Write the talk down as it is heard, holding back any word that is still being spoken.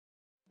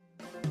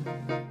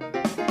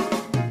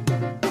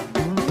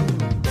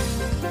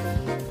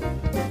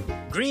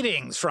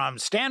Greetings from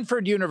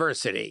Stanford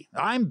University.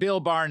 I'm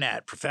Bill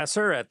Barnett,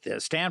 professor at the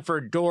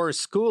Stanford Dror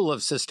School of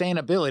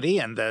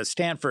Sustainability and the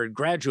Stanford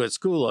Graduate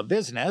School of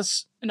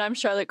Business. And I'm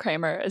Charlotte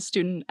Kramer, a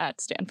student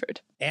at Stanford.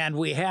 And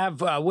we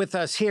have with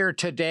us here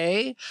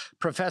today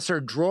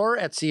Professor Dror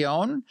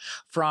Etzion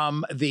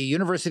from the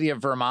University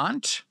of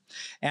Vermont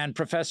and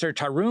Professor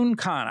Tarun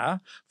Khanna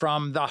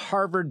from the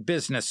Harvard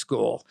Business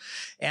School.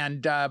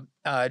 And Dror,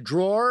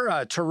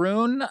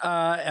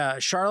 Tarun,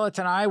 Charlotte,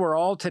 and I were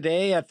all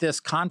today at this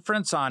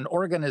conference on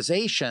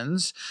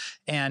organizations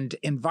and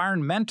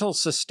environmental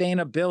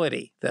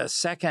sustainability. The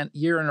second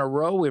year in a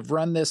row we've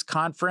run this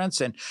conference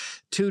and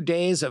 2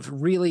 days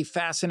of really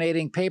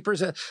fascinating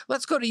papers.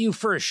 Let's go to you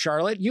first,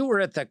 Charlotte. You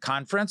were at the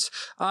conference.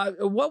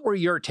 What were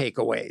your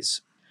takeaways?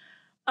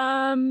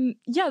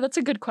 Yeah, that's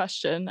a good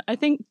question. I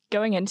think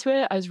going into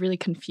it, I was really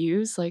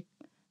confused. Like,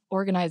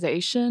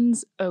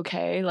 organizations,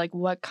 okay, like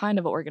what kind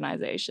of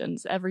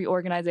organizations? Every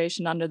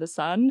organization under the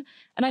sun.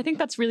 And I think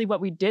that's really what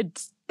we did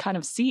kind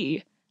of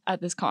see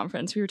at this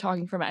conference. We were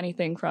talking from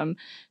anything from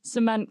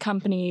cement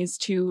companies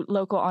to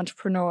local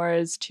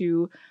entrepreneurs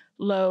to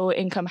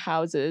low-income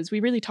houses. We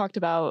really talked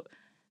about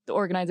the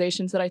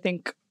organizations that I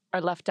think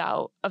are left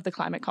out of the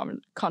climate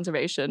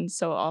conservation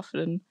so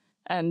often.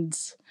 And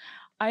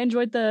I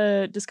enjoyed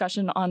the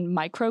discussion on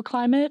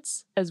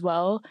microclimates as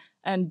well,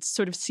 and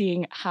sort of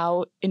seeing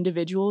how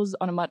individuals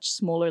on a much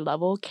smaller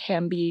level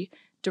can be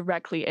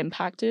directly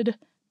impacted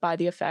by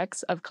the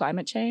effects of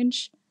climate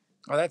change.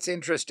 Well, that's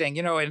interesting.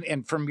 You know,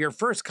 and from your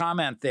first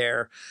comment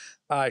there,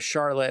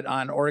 Charlotte,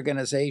 on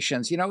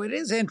organizations, you know, it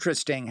is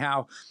interesting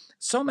how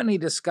so many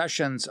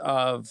discussions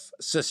of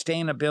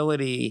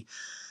sustainability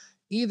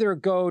either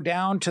go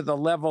down to the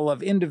level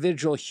of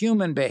individual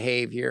human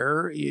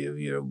behavior,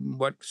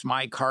 what's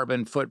my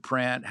carbon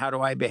footprint, how do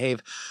I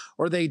behave,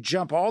 or they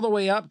jump all the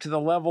way up to the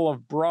level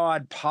of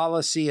broad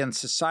policy and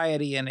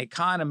society and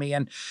economy.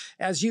 And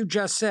as you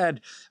just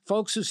said,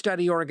 folks who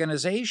study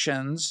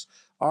organizations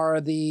are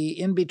the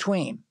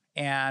in-between.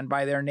 And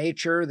by their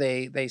nature,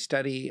 they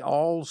study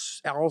all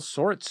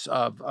sorts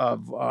of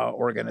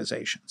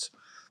organizations.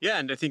 Yeah,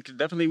 and I think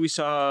definitely we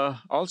saw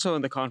also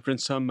in the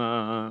conference some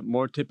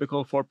more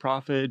typical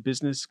for-profit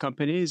business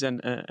companies,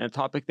 and a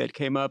topic that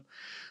came up,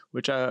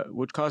 which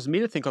caused me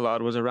to think a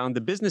lot, was around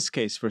the business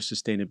case for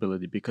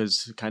sustainability,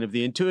 because kind of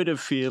the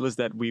intuitive feel is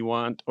that we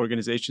want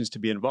organizations to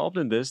be involved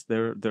in this.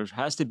 There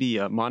has to be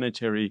a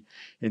monetary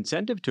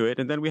incentive to it.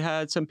 And then we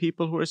had some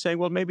people who were saying,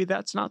 well, maybe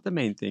that's not the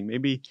main thing.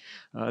 Maybe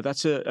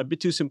that's a bit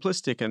too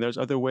simplistic, and there's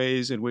other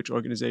ways in which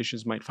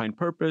organizations might find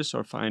purpose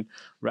or find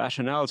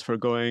rationales for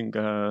going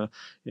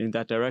in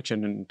that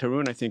direction. And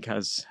Tarun, I think,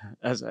 has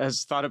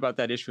thought about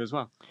that issue as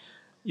well.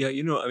 Yeah,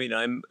 I mean,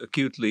 I'm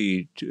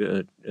acutely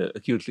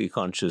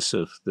conscious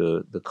of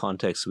the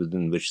context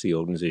within which the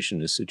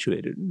organization is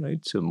situated, right?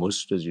 So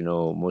most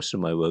of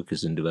my work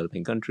is in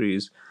developing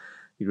countries.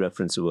 You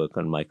reference the work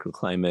on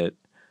microclimate.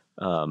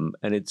 And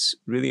it's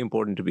really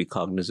important to be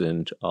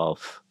cognizant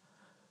of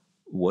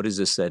what is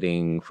the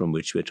setting from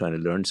which we're trying to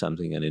learn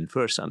something and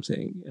infer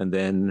something. And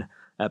then,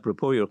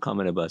 apropos your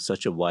comment about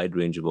such a wide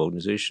range of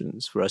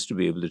organizations, for us to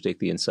be able to take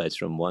the insights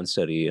from one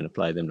study and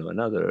apply them to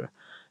another,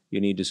 you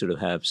need to sort of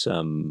have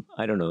some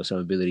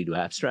ability to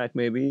abstract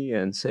maybe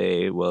and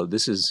say, well,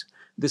 this is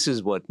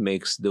what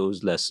makes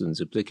those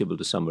lessons applicable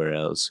to somewhere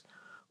else,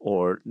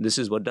 or this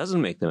is what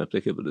doesn't make them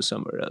applicable to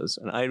somewhere else.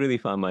 And I really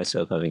found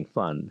myself having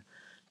fun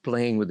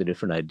playing with the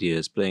different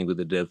ideas, playing with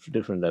the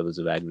different levels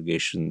of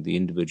aggregation, the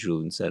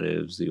individual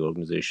incentives, the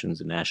organizations,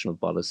 the national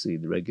policy,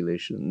 the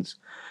regulations.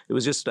 It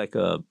was just like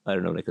a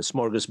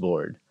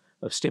smorgasbord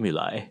of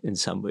stimuli in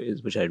some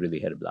ways, which I really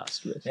had a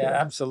blast with. Yeah,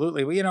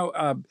 absolutely.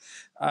 Well,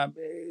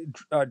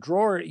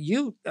 Dror,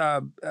 you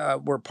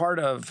were part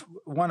of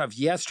one of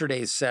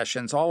yesterday's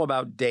sessions all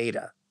about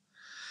data.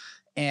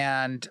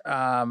 And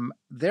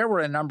there were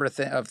a number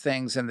of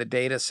things in the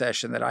data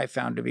session that I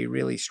found to be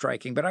really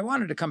striking. But I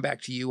wanted to come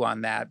back to you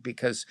on that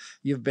because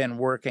you've been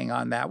working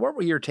on that. What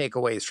were your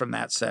takeaways from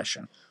that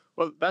session?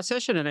 Well, that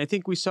session, and I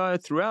think we saw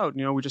it throughout,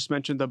 we just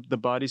mentioned the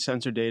body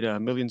sensor data,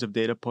 millions of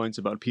data points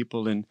about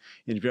people in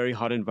very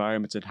hot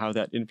environments and how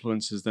that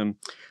influences them.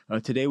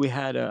 Today we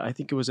had, I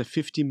think it was a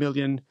 50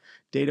 million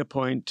data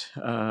point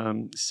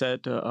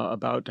set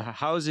about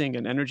housing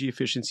and energy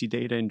efficiency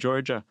data in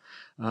Georgia.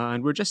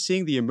 And we're just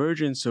seeing the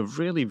emergence of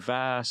really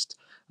vast,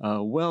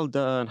 well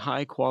done,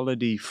 high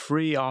quality,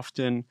 free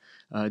often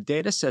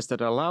data sets that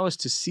allow us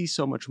to see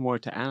so much more,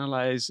 to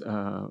analyze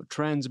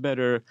trends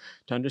better,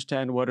 to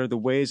understand what are the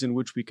ways in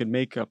which we can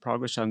make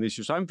progress on these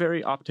issues. So I'm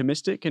very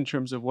optimistic in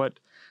terms of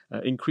what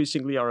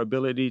increasingly our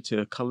ability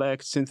to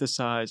collect,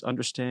 synthesize,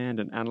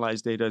 understand, and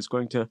analyze data is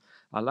going to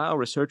allow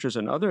researchers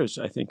and others,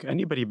 I think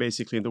anybody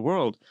basically in the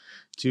world,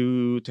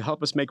 to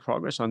help us make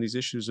progress on these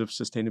issues of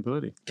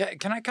sustainability.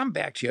 Can I come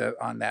back to you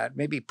on that?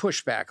 Maybe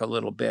push back a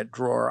little bit,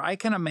 Dror. I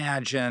can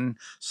imagine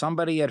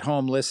somebody at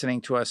home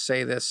listening to us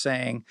say this,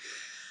 saying,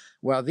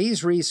 well,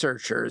 these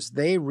researchers,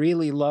 they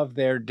really love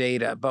their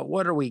data, but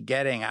what are we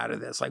getting out of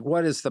this? Like,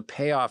 what is the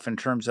payoff in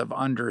terms of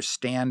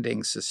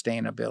understanding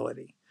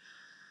sustainability?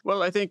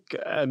 Well, I think,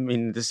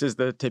 this is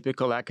the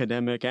typical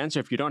academic answer.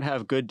 If you don't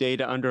have good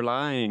data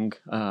underlying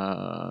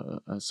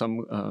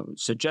some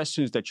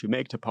suggestions that you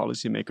make to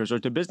policymakers or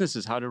to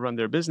businesses how to run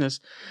their business,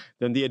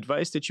 then the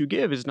advice that you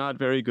give is not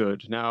very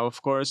good. Now,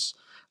 of course,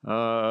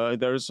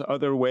 there's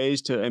other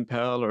ways to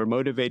impel or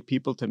motivate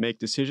people to make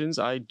decisions.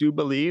 I do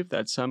believe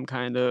that some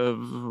kind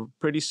of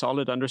pretty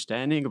solid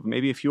understanding of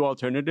maybe a few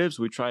alternatives,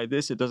 we tried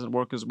this, it doesn't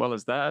work as well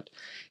as that,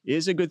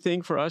 is a good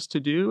thing for us to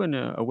do and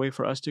a way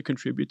for us to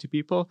contribute to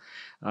people.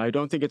 I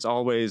don't think it's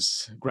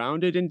always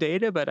grounded in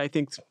data, but I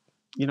think,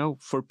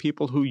 for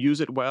people who use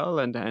it well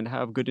and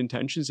have good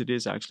intentions, it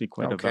is actually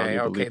quite a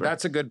valuable lever.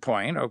 That's a good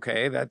point.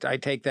 Okay, that I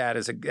take that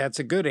as that's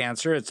a good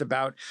answer. It's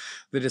about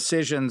the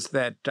decisions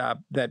that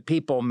that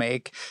people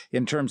make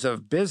in terms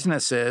of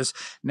businesses.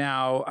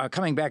 Now,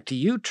 coming back to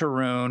you,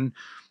 Tarun,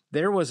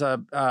 there was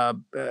a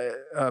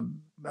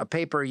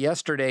paper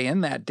yesterday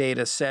in that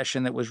data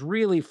session that was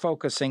really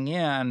focusing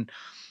in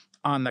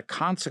on the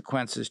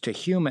consequences to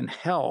human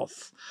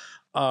health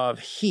of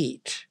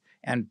heat.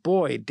 And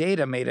boy,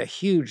 data made a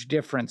huge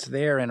difference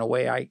there in a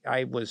way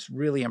I was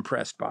really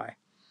impressed by.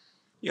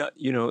 Yeah,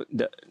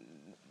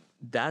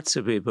 that's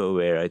a paper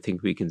where I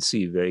think we can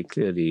see very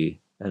clearly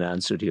an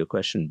answer to your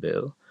question,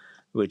 Bill,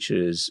 which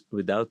is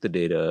without the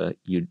data,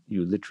 you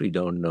literally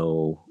don't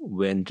know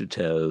when to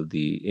tell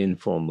the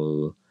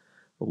informal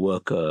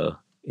worker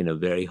in a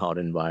very hot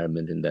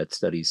environment in that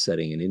study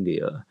setting in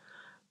India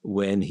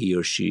when he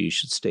or she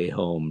should stay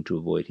home to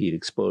avoid heat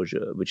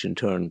exposure, which in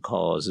turn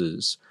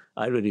causes,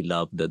 I really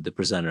love that the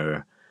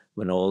presenter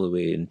went all the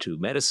way into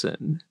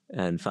medicine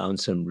and found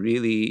some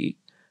really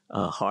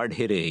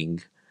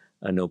hard-hitting,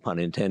 no pun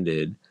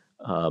intended,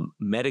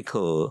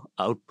 medical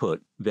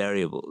output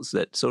variables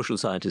that social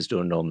scientists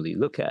don't normally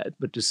look at,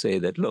 but to say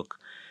that, look,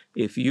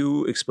 if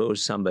you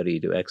expose somebody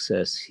to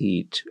excess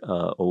heat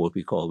or what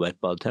we call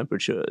wet bulb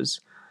temperatures,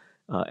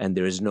 and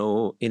there is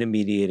no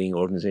intermediating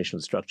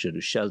organizational structure to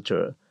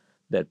shelter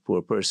that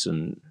poor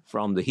person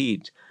from the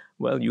heat,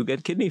 well, you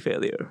get kidney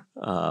failure.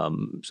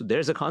 So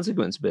there's a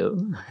consequence,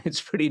 Bill.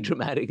 It's pretty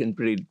dramatic and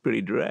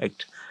pretty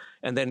direct.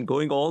 And then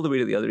going all the way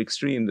to the other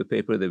extreme, the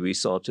paper that we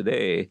saw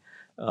today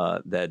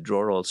that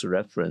Dror also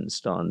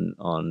referenced on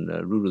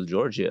rural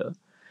Georgia,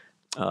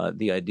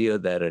 the idea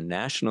that a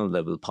national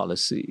level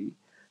policy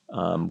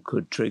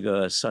could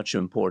trigger such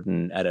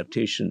important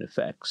adaptation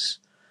effects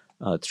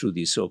through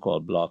these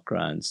so-called block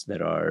grants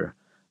that are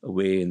a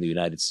way in the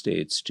United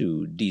States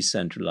to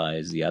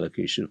decentralize the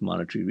allocation of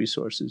monetary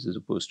resources as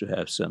opposed to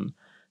have some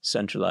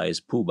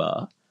centralized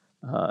poobah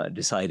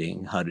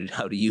deciding how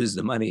to use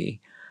the money.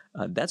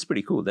 That's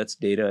pretty cool. That's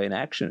data in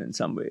action in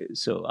some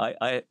ways. So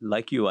I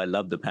like you, I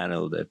love the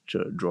panel that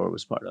Dror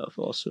was part of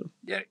also.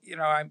 Yeah,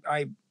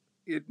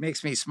 it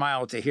makes me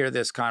smile to hear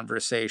this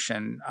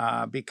conversation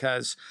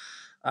because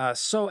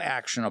so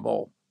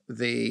actionable.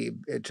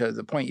 To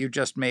the point you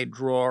just made,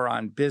 Dror,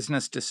 on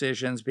business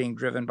decisions being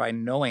driven by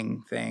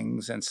knowing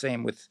things, and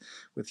same with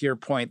your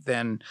point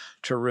then,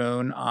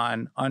 Tarun,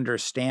 on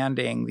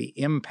understanding the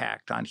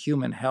impact on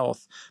human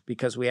health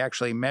because we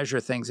actually measure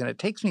things. And it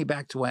takes me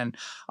back to when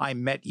I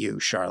met you,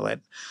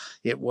 Charlotte.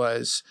 It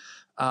was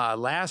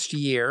last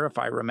year, if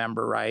I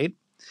remember right,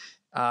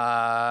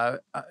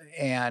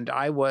 and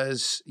I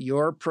was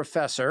your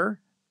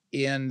professor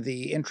in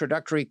the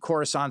introductory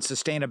course on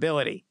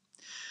sustainability.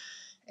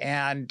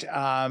 And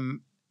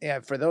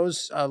for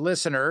those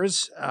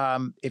listeners,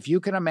 if you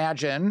can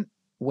imagine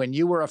when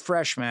you were a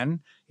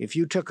freshman, if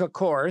you took a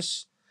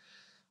course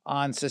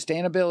on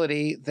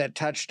sustainability that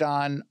touched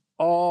on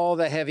all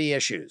the heavy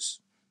issues,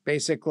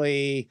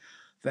 basically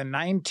the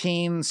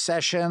 19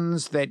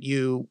 sessions that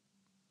you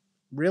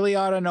really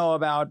ought to know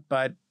about,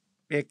 but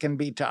it can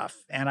be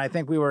tough. And I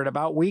think we were at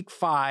about week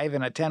 5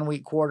 in a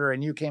 10-week quarter,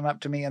 and you came up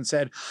to me and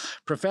said,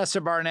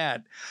 Professor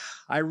Barnett,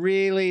 I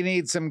really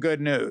need some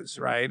good news,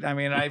 right? I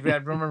mean, I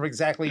remember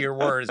exactly your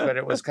words, but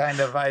it was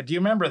kind of, do you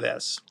remember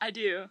this? I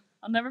do.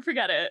 I'll never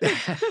forget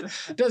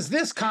it. Does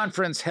this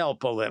conference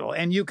help a little?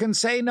 And you can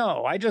say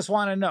no. I just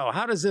want to know,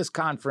 how does this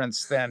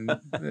conference then?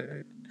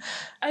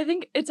 I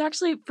think it's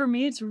actually, for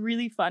me, it's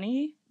really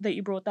funny that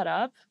you brought that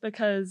up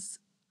because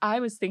I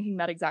was thinking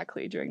that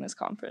exactly during this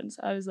conference.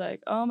 I was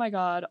like, oh my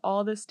God,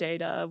 all this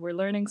data, we're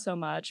learning so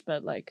much,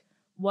 but like,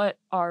 what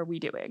are we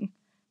doing?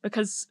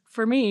 Because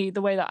for me,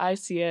 the way that I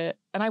see it,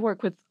 and I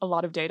work with a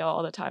lot of data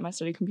all the time, I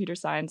study computer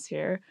science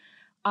here,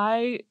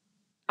 I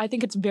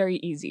think it's very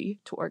easy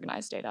to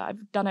organize data.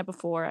 I've done it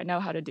before, I know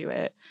how to do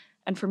it.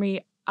 And for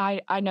me,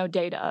 I know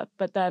data,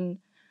 but then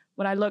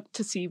when I look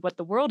to see what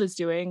the world is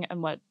doing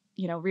and what,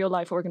 real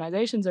life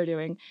organizations are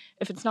doing,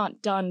 if it's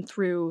not done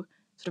through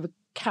sort of a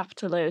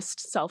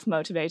capitalist,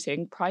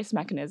 self-motivating price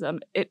mechanism,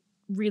 it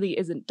really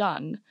isn't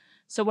done.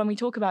 So when we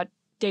talk about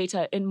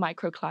data in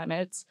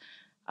microclimates,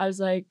 I was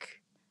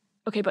like,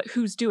 okay, but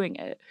who's doing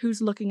it?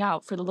 Who's looking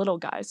out for the little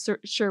guys?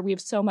 Sure, we have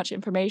so much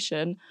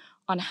information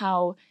on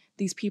how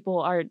these people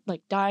are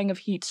like dying of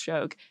heat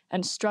stroke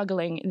and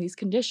struggling in these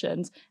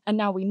conditions. And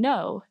now we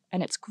know,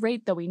 and it's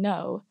great that we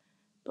know,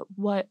 but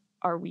what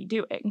are we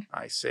doing?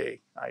 I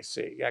see.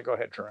 Yeah, go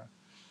ahead, Tarun.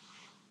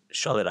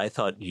 Charlotte, I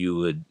thought you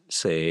would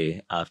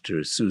say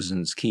after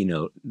Susan's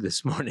keynote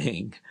this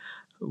morning,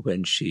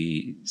 when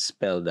she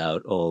spelled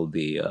out all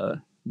the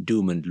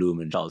doom and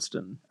gloom in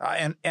Charleston.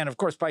 And of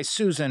course, by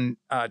Susan,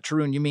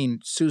 Tarun, you mean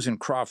Susan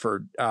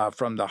Crawford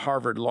from the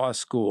Harvard Law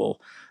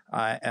School,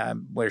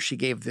 where she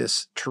gave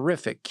this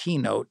terrific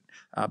keynote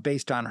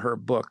based on her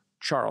book,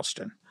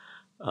 Charleston.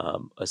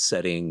 A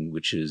setting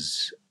which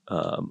is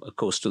a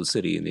coastal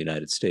city in the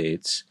United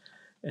States,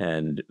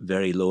 and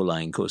very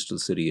low-lying coastal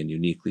city and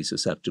uniquely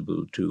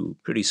susceptible to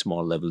pretty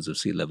small levels of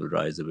sea level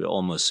rise that we're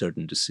almost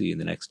certain to see in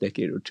the next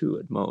decade or two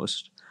at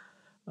most,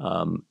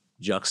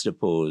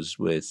 juxtaposed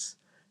with,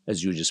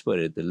 as you just put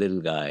it, the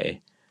little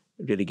guy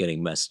really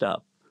getting messed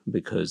up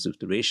because of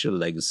the racial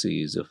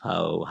legacies of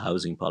how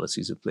housing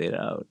policies have played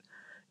out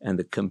and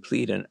the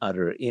complete and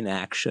utter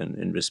inaction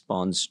in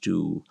response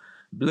to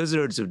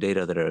blizzards of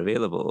data that are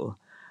available.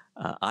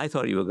 I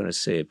thought you were going to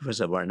say,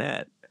 Professor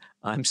Barnett,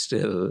 I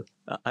still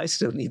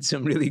need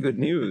some really good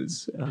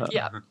news.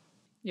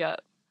 Yeah.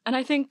 And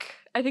I think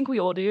we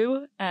all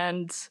do.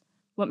 And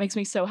what makes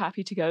me so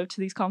happy to go to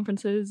these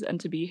conferences and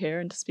to be here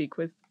and to speak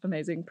with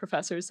amazing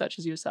professors such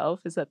as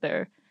yourself is that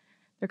there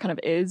kind of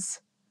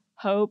is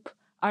hope.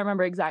 I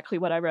remember exactly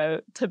what I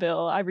wrote to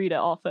Bill. I read it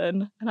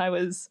often, and I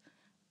was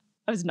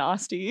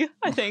nasty,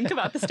 I think,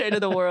 about the state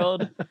of the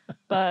world.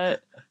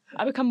 But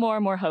I become more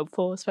and more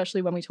hopeful,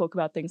 especially when we talk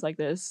about things like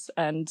this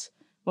and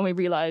when we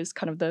realize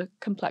kind of the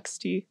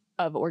complexity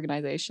of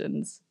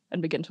organizations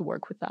and begin to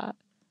work with that.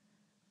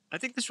 I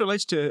think this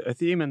relates to a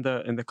theme in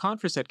the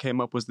conference that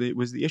came up was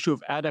the issue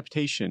of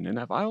adaptation. And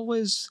I've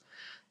always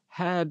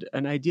had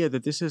an idea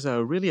that this is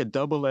really a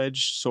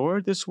double-edged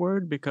sword, this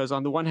word, because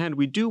on the one hand,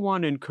 we do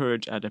want to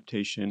encourage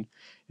adaptation,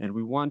 and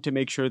we want to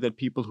make sure that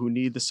people who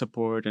need the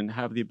support and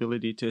have the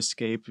ability to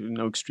escape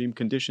extreme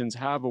conditions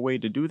have a way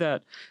to do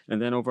that,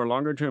 and then over a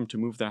longer term to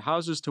move their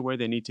houses to where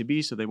they need to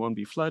be so they won't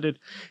be flooded.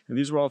 And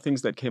these were all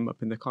things that came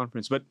up in the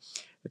conference. But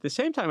at the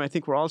same time, I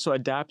think we're also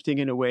adapting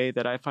in a way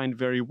that I find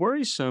very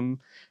worrisome.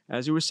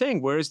 As you were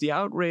saying, where is the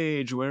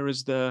outrage? Where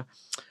is the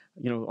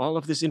all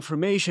of this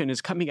information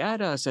is coming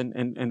at us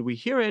and we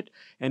hear it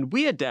and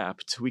we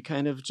adapt. We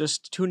kind of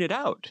just tune it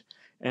out.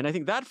 And I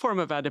think that form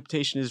of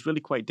adaptation is really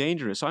quite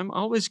dangerous. So I'm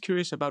always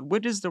curious about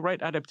what is the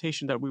right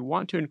adaptation that we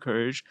want to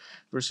encourage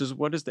versus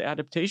what is the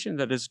adaptation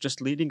that is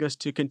just leading us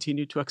to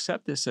continue to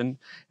accept this and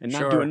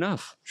not do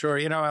enough. Sure.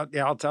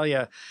 I'll tell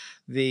you,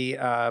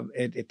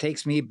 it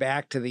takes me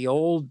back to the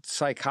old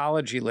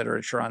psychology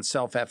literature on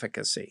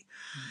self-efficacy.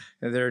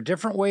 There are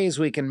different ways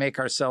we can make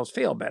ourselves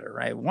feel better,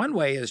 right? One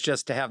way is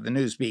just to have the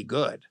news be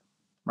good,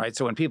 right?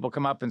 So when people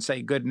come up and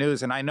say good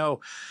news, and I know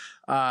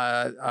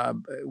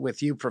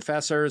with you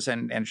professors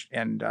and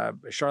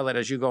Charlotte,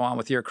 as you go on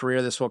with your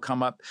career, this will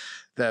come up.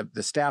 The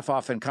staff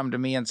often come to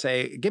me and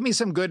say, give me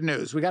some good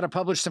news. We got to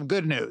publish some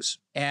good news.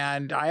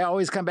 And I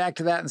always come back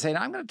to that and say, no,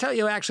 I'm going to tell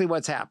you actually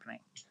what's happening.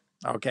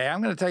 Okay,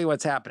 I'm going to tell you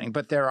what's happening.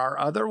 But there are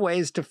other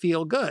ways to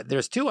feel good.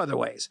 There's two other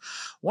ways.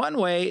 One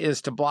way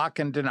is to block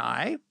and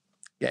deny,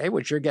 okay,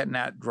 which you're getting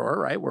at, Dror,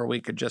 right, where we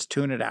could just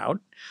tune it out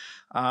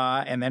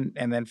and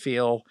then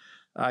feel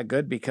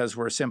good because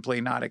we're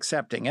simply not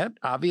accepting it.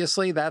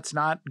 Obviously, that's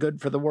not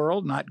good for the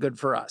world, not good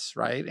for us,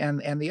 right?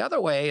 And the other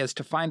way is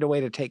to find a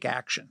way to take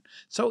action.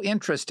 So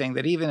interesting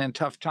that even in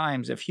tough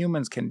times, if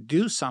humans can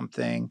do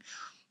something,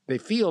 they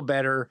feel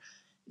better,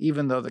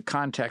 even though the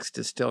context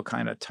is still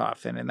kind of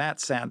tough. And in that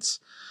sense,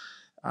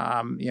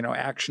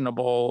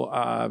 actionable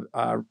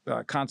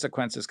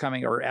consequences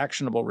coming or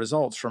actionable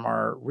results from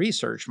our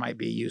research might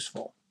be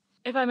useful.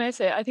 If I may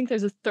say, I think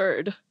there's a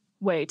third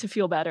way to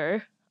feel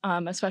better,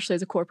 especially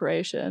as a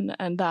corporation,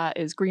 and that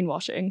is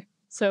greenwashing.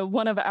 So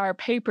one of our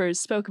papers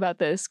spoke about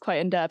this quite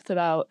in depth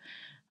about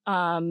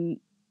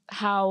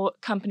how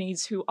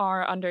companies who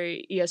are under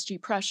ESG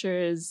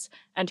pressures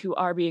and who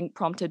are being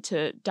prompted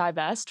to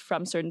divest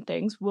from certain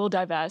things will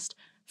divest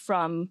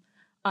from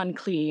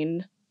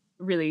unclean,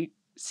 really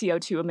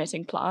CO2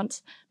 emitting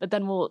plants, but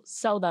then will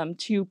sell them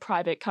to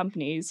private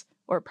companies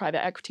or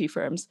private equity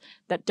firms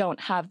that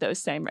don't have those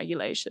same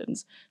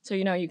regulations. So,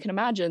 you can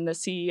imagine the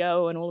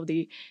CEO and all of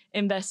the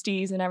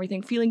investees and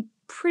everything feeling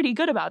pretty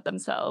good about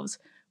themselves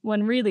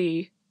when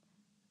really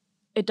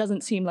it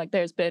doesn't seem like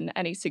there's been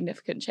any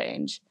significant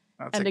change.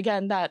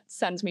 Again, that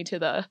sends me to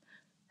the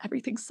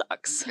everything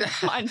sucks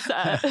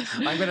mindset.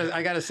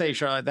 I got to say,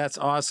 Charlotte, that's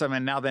awesome.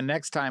 And now the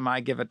next time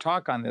I give a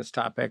talk on this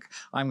topic,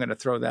 I'm going to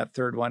throw that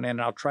third one in.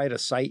 I'll try to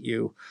cite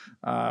you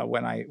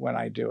when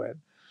I do it.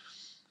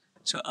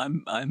 So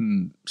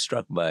I'm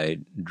struck by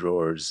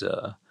Dror's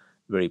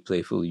very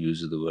playful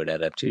use of the word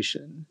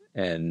adaptation,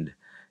 and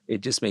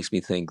it just makes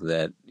me think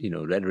that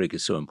rhetoric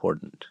is so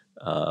important,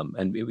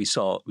 and we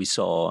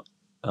saw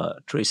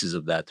traces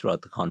of that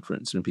throughout the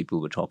conference when people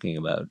were talking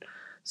about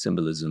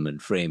symbolism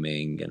and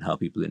framing and how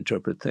people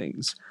interpret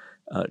things.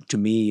 To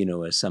me,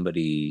 as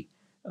somebody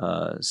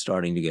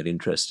starting to get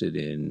interested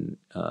in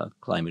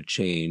climate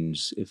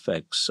change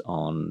effects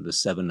on the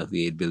 7 of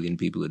the 8 billion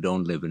people who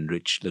don't live in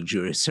rich,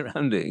 luxurious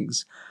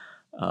surroundings,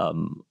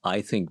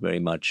 I think very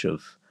much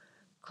of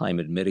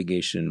climate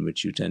mitigation,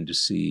 which you tend to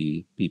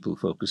see people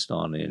focused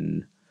on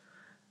in,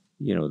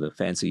 the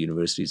fancy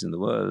universities in the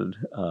world,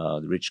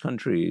 the rich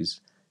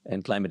countries,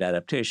 and climate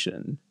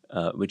adaptation,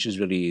 which is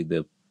really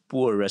the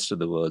poor rest of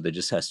the world that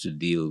just has to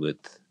deal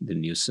with the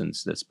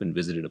nuisance that's been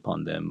visited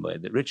upon them by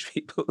the rich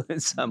people in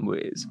some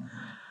ways.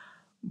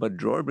 But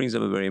Dror brings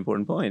up a very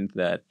important point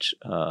that,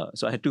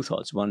 so I had two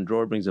thoughts. One,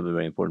 Dror brings up a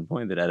very important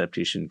point that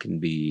adaptation can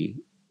be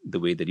the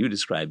way that you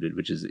described it,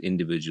 which is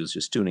individuals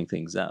just tuning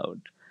things out.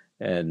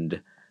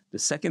 And the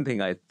second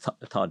thing I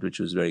thought, which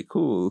was very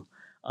cool,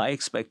 I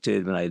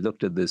expected when I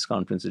looked at this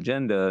conference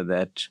agenda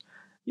that,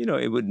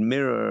 it would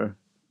mirror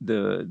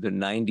the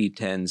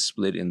 90-10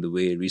 split in the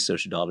way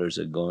research dollars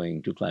are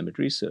going to climate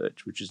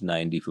research, which is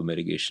 90 for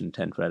mitigation,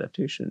 10 for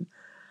adaptation.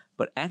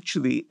 But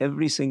actually,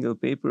 every single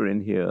paper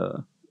in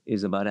here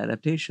is about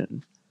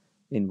adaptation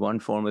in one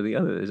form or the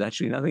other. There's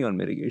actually nothing on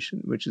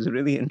mitigation, which is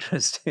really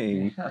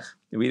interesting. Yes.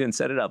 We didn't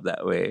set it up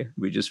that way.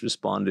 We just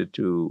responded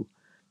to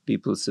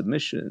people's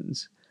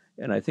submissions.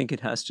 And I think it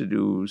has to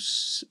do,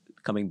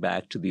 coming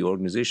back to the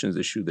organizations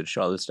issue that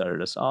Charlotte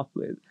started us off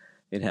with,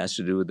 it has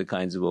to do with the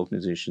kinds of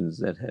organizations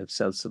that have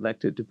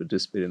self-selected to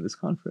participate in this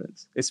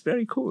conference. It's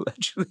very cool,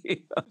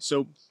 actually.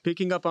 So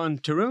picking up on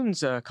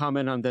Tarun's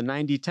comment on the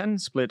 90-10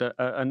 split,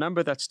 a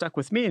number that stuck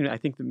with me, and I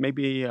think that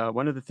maybe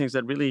one of the things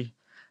that really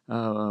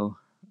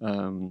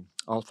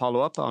I'll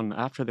follow up on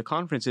after the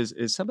conference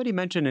is somebody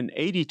mentioned an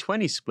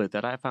 80-20 split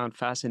that I found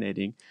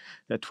fascinating,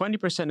 that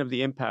 20% of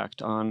the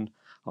impact on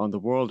the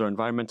world or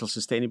environmental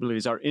sustainability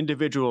is our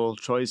individual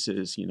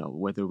choices,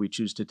 whether we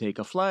choose to take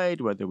a flight,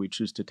 whether we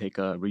choose to take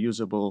a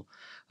reusable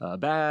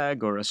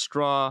bag or a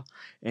straw.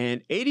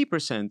 And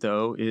 80%,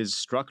 though, is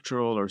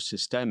structural or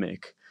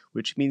systemic,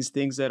 which means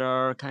things that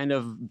are kind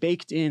of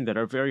baked in, that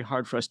are very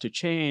hard for us to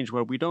change,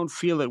 where we don't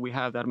feel that we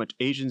have that much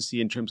agency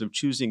in terms of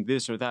choosing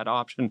this or that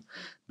option,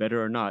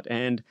 better or not.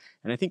 And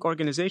I think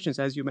organizations,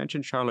 as you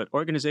mentioned, Charlotte,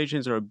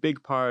 organizations are a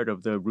big part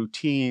of the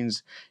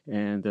routines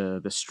and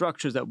the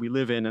structures that we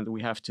live in and that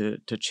we have to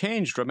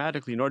change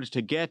dramatically in order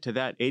to get to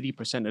that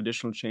 80%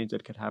 additional change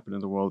that could happen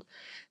in the world.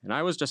 And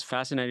I was just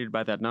fascinated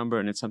by that number,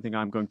 and it's something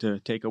I'm going to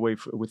take away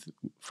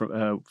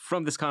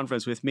from this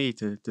conference with me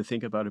to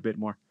think about a bit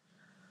more.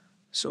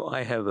 So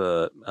I have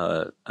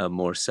a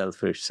more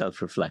selfish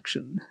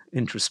self-reflection,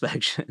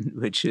 introspection,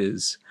 which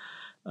is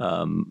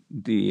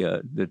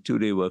the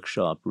two-day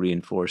workshop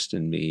reinforced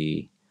in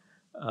me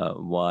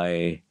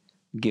why,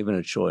 given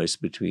a choice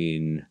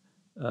between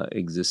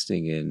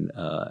existing in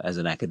as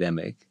an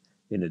academic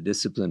in a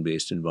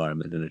discipline-based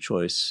environment and a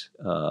choice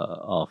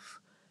of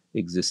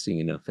existing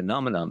in a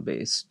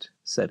phenomenon-based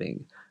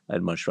setting,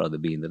 I'd much rather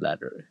be in the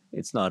latter.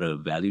 It's not a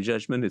value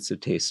judgment; it's a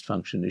taste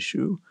function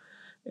issue.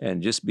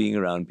 And just being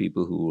around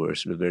people who were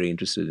sort of very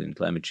interested in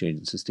climate change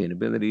and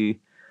sustainability,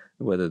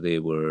 whether they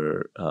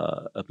were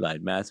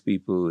applied math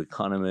people,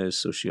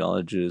 economists,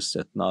 sociologists,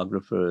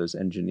 ethnographers,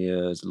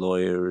 engineers,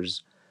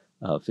 lawyers,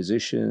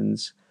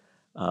 physicians,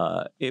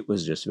 it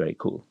was just very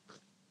cool.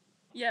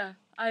 Yeah,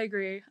 I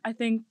agree. I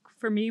think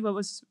for me, what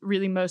was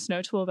really most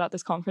notable about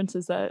this conference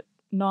is that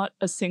not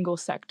a single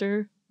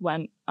sector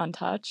went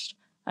untouched.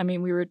 I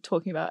mean, we were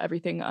talking about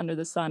everything under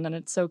the sun, and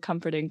it's so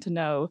comforting to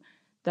know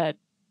that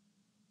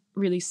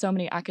really so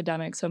many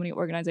academics, so many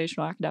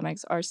organizational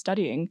academics are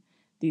studying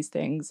these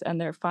things and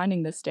they're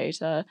finding this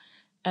data,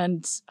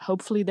 and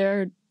hopefully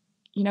they're,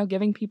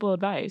 giving people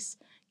advice,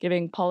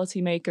 giving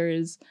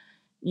policymakers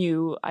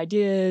new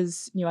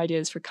ideas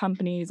for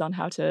companies on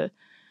how to,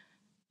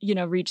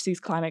 reach these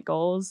climate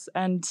goals.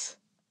 And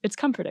it's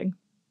comforting.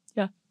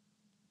 Yeah.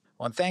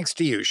 Well, thanks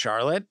to you,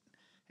 Charlotte,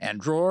 and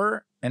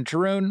Dror, and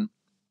Tarun,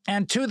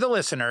 and to the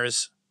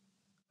listeners.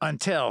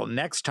 Until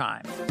next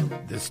time.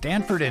 The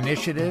Stanford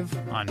Initiative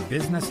on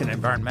Business and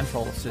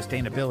Environmental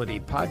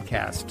Sustainability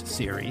podcast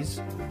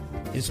series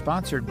is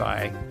sponsored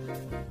by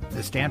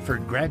the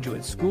Stanford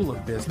Graduate School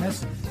of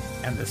Business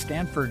and the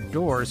Stanford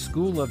Dror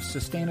School of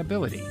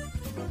Sustainability.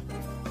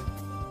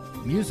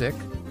 Music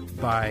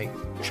by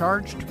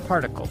Charged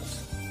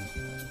Particles.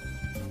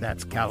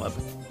 That's Caleb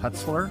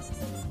Hutzler,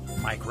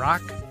 Mike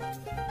Rock,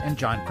 and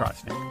John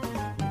Krosnick.